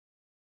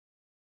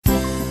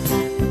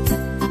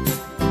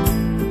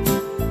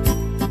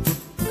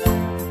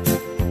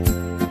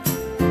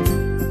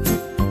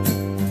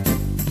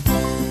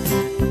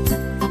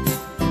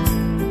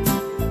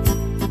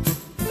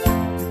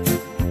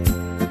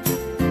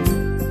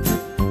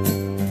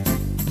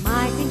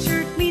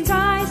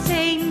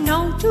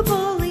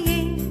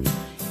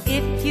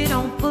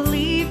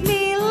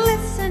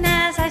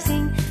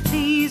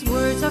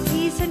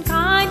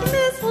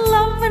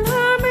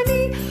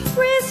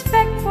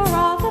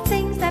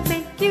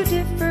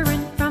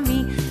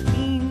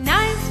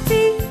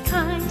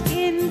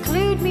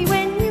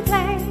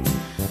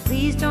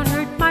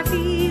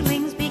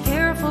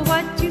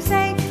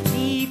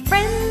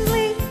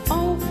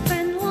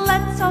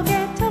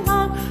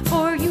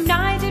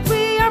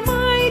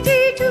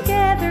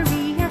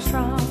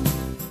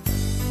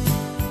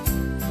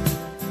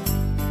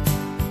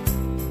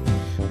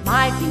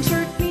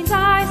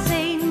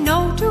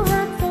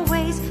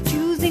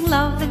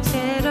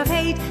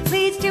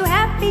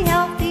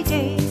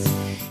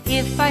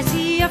I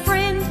see a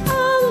friend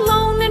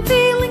alone and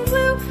feeling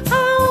blue,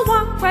 I'll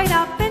walk right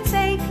up and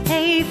say,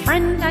 hey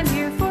friend, I'm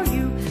here for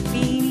you.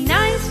 Be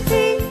nice,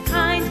 be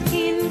kind,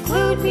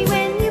 include me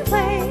when you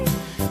play.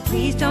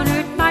 Please don't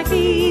hurt my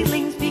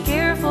feelings, be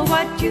careful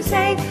what you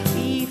say.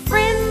 Be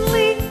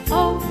friendly,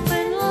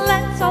 open,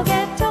 let's all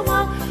get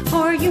along.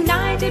 For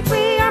united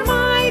we are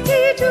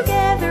mighty,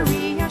 together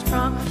we are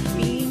strong.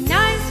 Be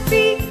nice,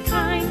 be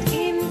kind,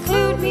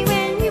 include me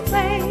when you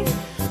play.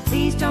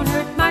 Please don't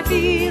hurt my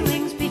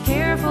feelings, be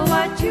careful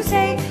what you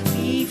say.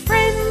 Be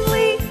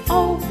friendly,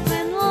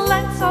 open,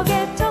 let's all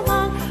get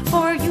along.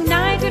 For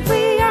united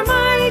we are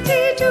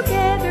mighty,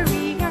 together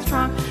we are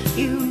strong.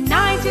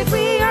 United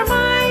we